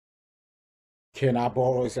Can I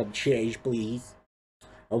borrow some change, please?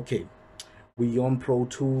 Okay, we on Pro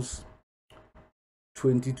Tools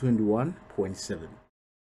 2021.7.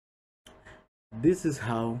 This is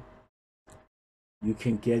how you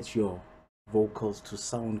can get your vocals to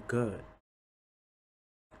sound good.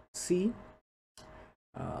 See,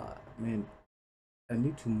 man, I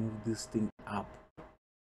need to move this thing up,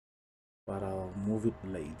 but I'll move it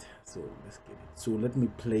late. So let's get it. So let me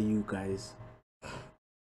play you guys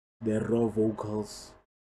the raw vocals.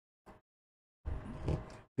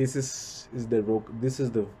 This is the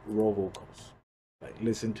raw vocals. Like,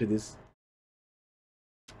 listen to this.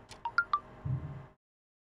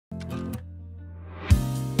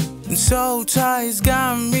 So tight,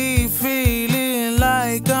 got me feeling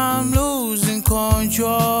like I'm losing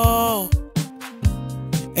control.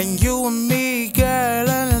 And you and me, girl,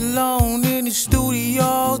 and alone in the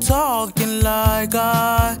studio, talking like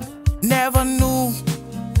I never knew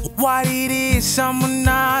what it is. Summer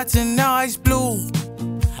nights and ice blue.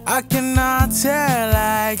 I cannot tell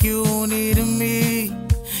like you needed me.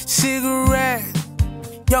 Cigarette,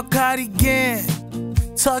 your cardigan,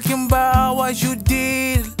 talking about what you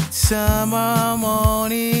did. Summer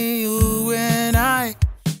morning, you and I,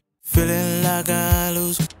 feeling like I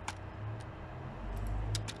lose.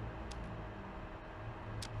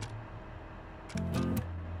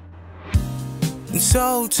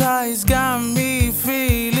 So tight, got me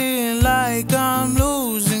feeling like I'm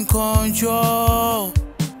losing control.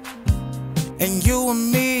 And you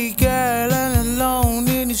and me, girl, and alone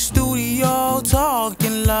in the studio,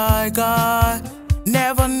 talking like I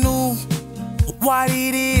never knew what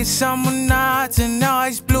it is. Summer nights and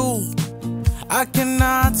ice blue. I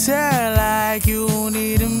cannot tell like you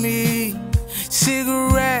needed me.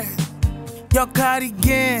 Cigarette, your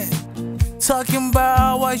cardigan, talking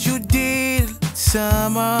about what you did.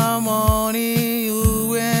 Summer morning,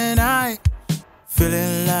 you and I,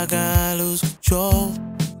 feeling like I lose control.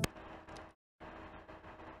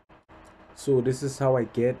 So this is how I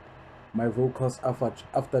get my vocals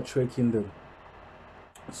after tracking them.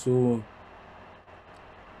 So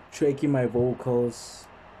tracking my vocals,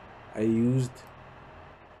 I used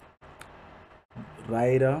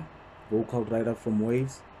vocal rider from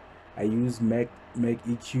Waves. I used Mac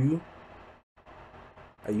EQ.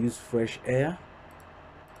 I used Fresh Air.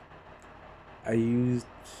 I used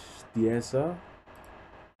DSR.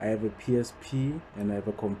 I have a PSP and I have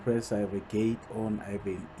a compressor. I have a gate on. I have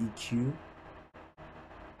an EQ.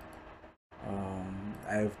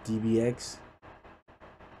 I have DBX.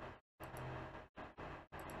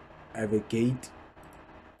 I have a gate.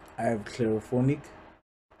 I have clariphonic.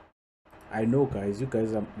 I know, guys, you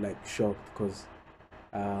guys are like shocked because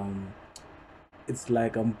it's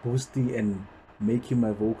like I'm boosting and making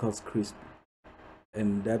my vocals crisp,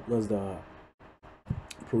 and that was the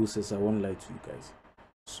process. I won't lie to you guys.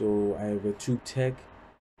 So I have a Tube Tech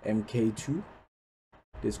MK2,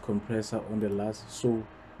 this compressor on the last. So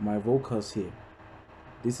my vocals here,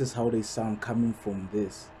 this is how they sound coming from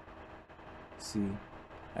this. See,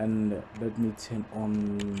 and let me turn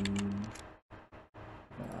on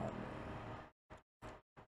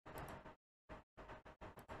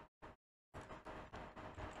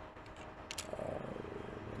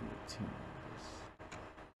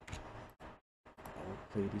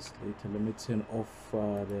play this later. Let me turn off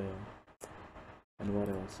and what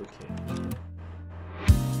else? Okay.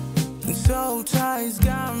 So tight,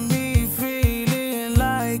 got me feeling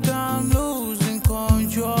like I'm losing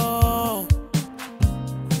control.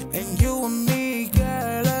 And you and me,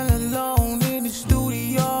 girl, and alone in the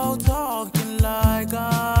studio, talking like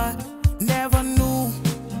I never knew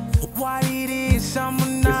what it is. Summer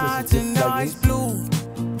nights and ice blue.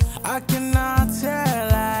 I cannot tell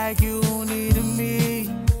like you needed me.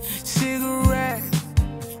 Cigarette,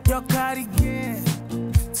 your cardigan,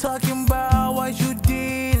 talking about what you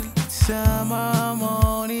did. Summer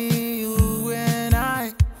morning, you and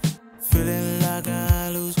I, feeling like I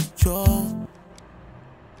lose control.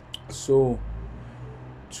 So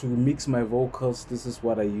to mix my vocals, this is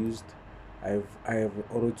what I used. I have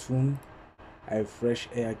auto tune. I have Fresh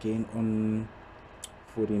Air again on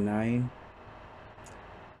 49,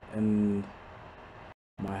 and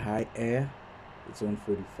my high air, it's on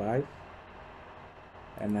 45,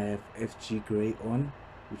 and I have FG Gray on,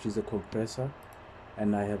 which is a compressor,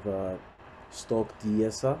 and I have a stock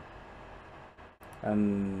DSR,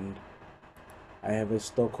 and I have a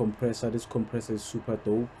stock compressor. This compressor is super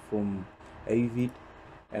dope from Avid,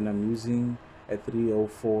 and I'm using a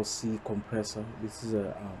 304C compressor. This is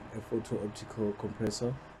a photo optical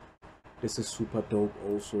compressor. This is super dope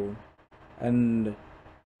also. And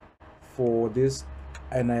for this,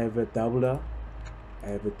 and I have a doubler.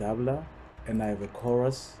 and I have a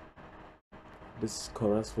chorus. This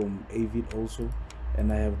chorus from Avid also,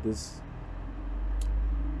 and I have this.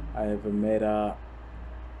 I have a meta.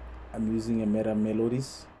 I'm using a meta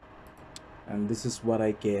melodies, and this is what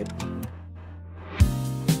I get.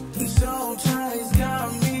 Sometimes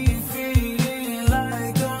got me feeling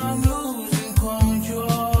like I'm losing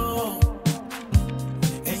control.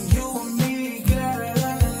 And you and me, girl,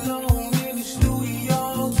 alone in the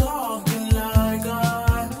studio, talking like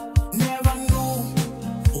I never knew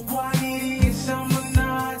why it is summer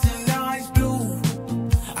nights and nights blue.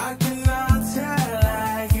 I cannot tell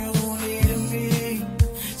like you needed me.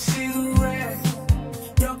 Cigarette,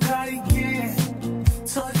 your cardigan,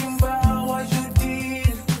 talking about what you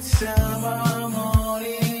did. Summer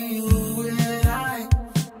morning, you and I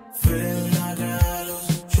feel like I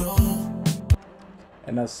lose control.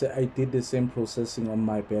 And I did the same processing on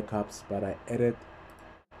my backups, but I added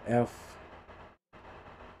F59,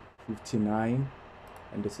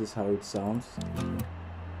 and this is how it sounds.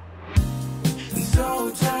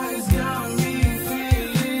 Sometimes got me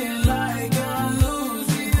feeling like I'm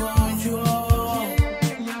losing control.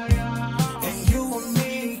 And you and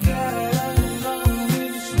me, girl, alone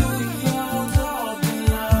in the studio, talking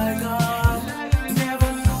like I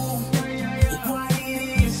never knew why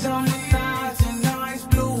it is on the nights and nights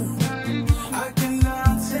blue. I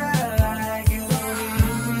cannot tell like you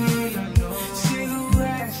needed me.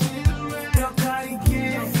 Cigarettes, your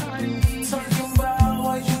cardigan, talking about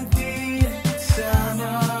what you did.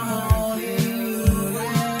 Summer morning, you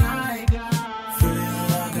and I feel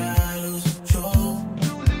like I lose control.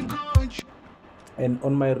 And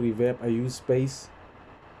on my reverb, I use space.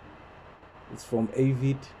 It's from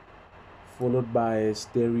Avid, followed by a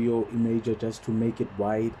stereo imager just to make it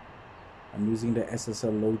wide. I'm using the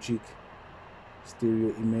SSL Logic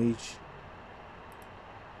stereo image,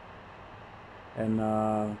 and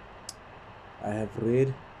I have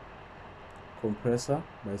red compressor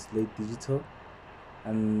by Slate Digital,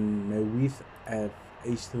 and my width I have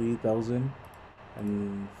H3000,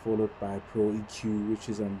 and followed by Pro EQ, which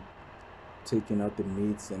is I'm taking out the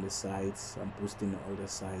mids and the sides. I'm boosting all the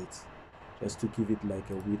sides just to give it like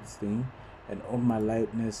a width thing. And on my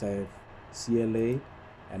lightness, I have CLA,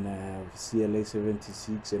 and I have CLA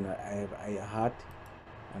 76, and I have iHeart,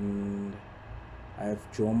 and I have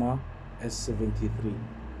Joma S73.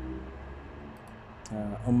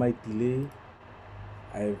 On my delay,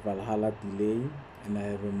 I have Valhalla delay, and I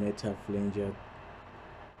have a Meta flanger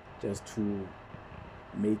just to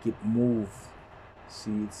make it move.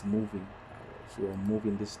 See, it's moving, so I'm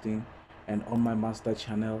moving this thing. And on my master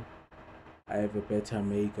channel, I have a Beta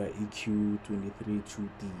Maker EQ23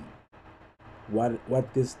 2D.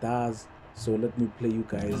 What this does, so let me play you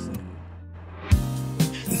guys.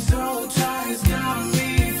 Sometimes got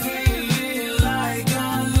me feeling like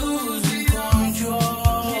I'm losing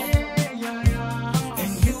control.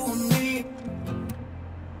 And you and me.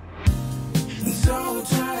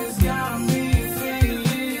 Sometimes got me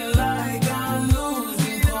feeling like I'm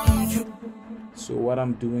losing control. So what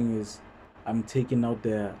I'm doing is I'm taking out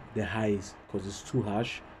the highs because it's too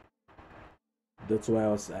harsh. That's why I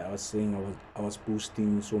was saying I was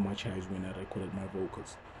boosting so much highs when I recorded my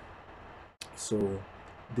vocals. So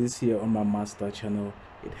this here on my master channel,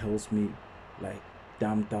 it helps me like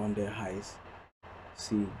damp down the highs.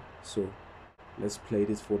 See, so let's play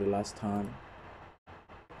this for the last time,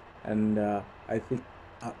 and I think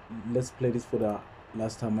let's play this for the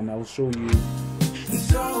last time, and I'll show you.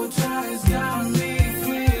 Sometimes got me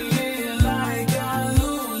feeling like I'm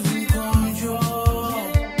losing control.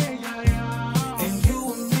 And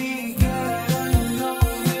you and me, girl,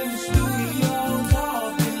 alone in the studio,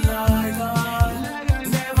 talking like I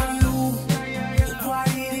never knew why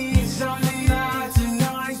it is on the nights and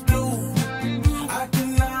nights blue. I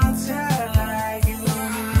cannot tell like you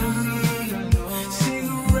and me.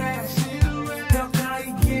 Cigarettes, your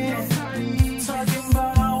cardigan, talking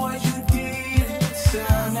about what you did.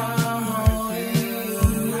 Summer morning,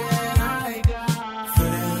 you and I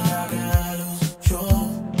feel like I lose control.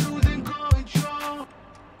 Losing control.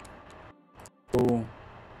 So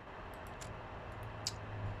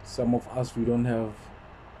some of us, we don't have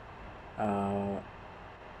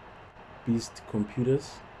beast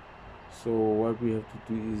computers, so what we have to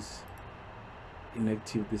do is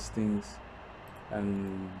inactive these things.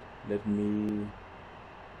 And let me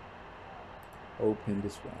open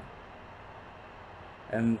this one.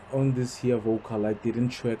 And on this here vocal, I didn't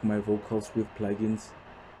track my vocals with plugins,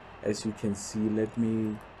 as you can see. Let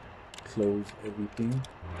me close everything.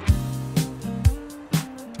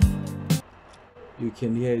 You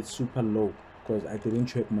can hear it's super low because I didn't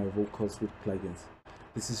track my vocals with plugins.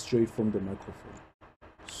 This is straight from the microphone.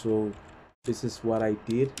 So this is what I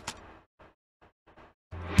did.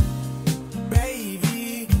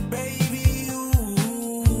 Baby, baby, you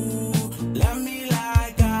love me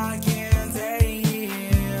like I can't take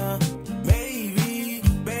it. Baby,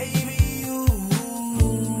 baby, you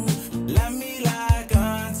love me like I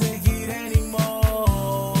can't take it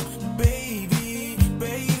anymore. Baby,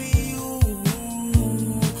 baby, you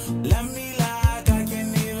love me like I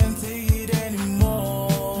can't even take it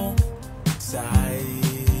anymore. Sigh.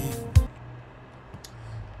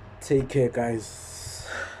 Take care, guys.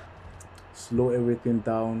 Slow everything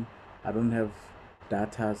down. I don't have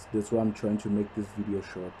data. That's why I'm trying to make this video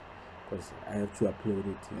short, because I have to upload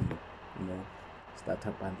it in,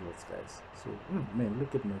 startup bundles, guys. So man,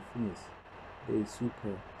 look at my fingers. They're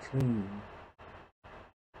super clean.